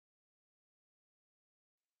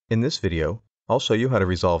In this video, I'll show you how to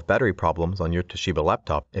resolve battery problems on your Toshiba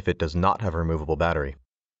laptop if it does not have a removable battery.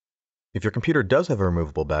 If your computer does have a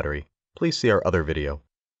removable battery, please see our other video.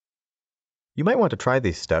 You might want to try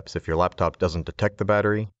these steps if your laptop doesn't detect the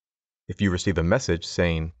battery, if you receive a message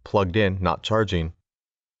saying plugged in, not charging,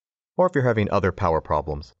 or if you're having other power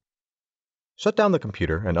problems. Shut down the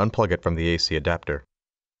computer and unplug it from the AC adapter.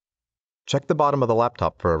 Check the bottom of the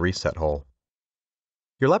laptop for a reset hole.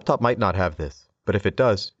 Your laptop might not have this, but if it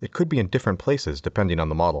does, it could be in different places depending on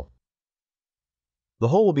the model. The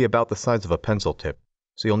hole will be about the size of a pencil tip,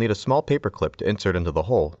 so you'll need a small paper clip to insert into the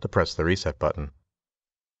hole to press the reset button.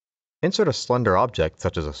 Insert a slender object,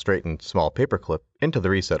 such as a straightened small paper clip, into the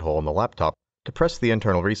reset hole in the laptop to press the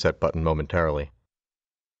internal reset button momentarily.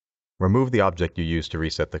 Remove the object you used to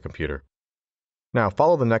reset the computer. Now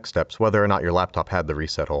follow the next steps whether or not your laptop had the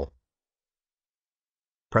reset hole.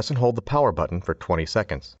 Press and hold the power button for 20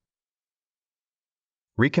 seconds.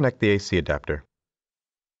 Reconnect the AC adapter.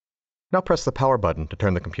 Now press the power button to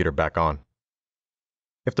turn the computer back on.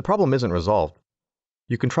 If the problem isn't resolved,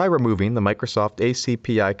 you can try removing the Microsoft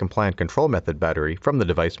ACPI Compliant Control Method battery from the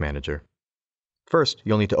Device Manager. First,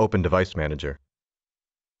 you'll need to open Device Manager.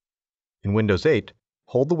 In Windows 8,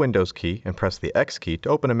 hold the Windows key and press the X key to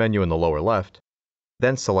open a menu in the lower left,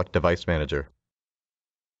 then select Device Manager.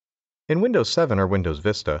 In Windows 7 or Windows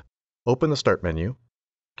Vista, open the Start menu,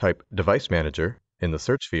 type Device Manager in the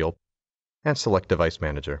search field, and select Device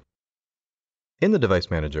Manager. In the Device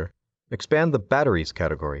Manager, expand the Batteries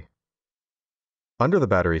category. Under the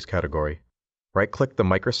Batteries category, right-click the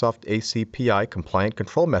Microsoft ACPI Compliant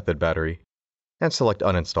Control Method battery and select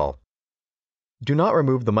Uninstall. Do not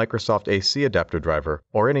remove the Microsoft AC adapter driver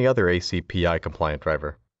or any other ACPI compliant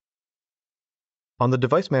driver. On the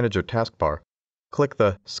Device Manager taskbar, click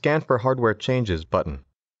the Scan for Hardware Changes button.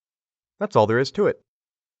 That's all there is to it.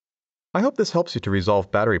 I hope this helps you to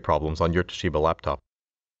resolve battery problems on your Toshiba laptop.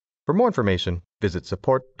 For more information, visit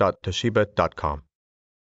support.toshiba.com.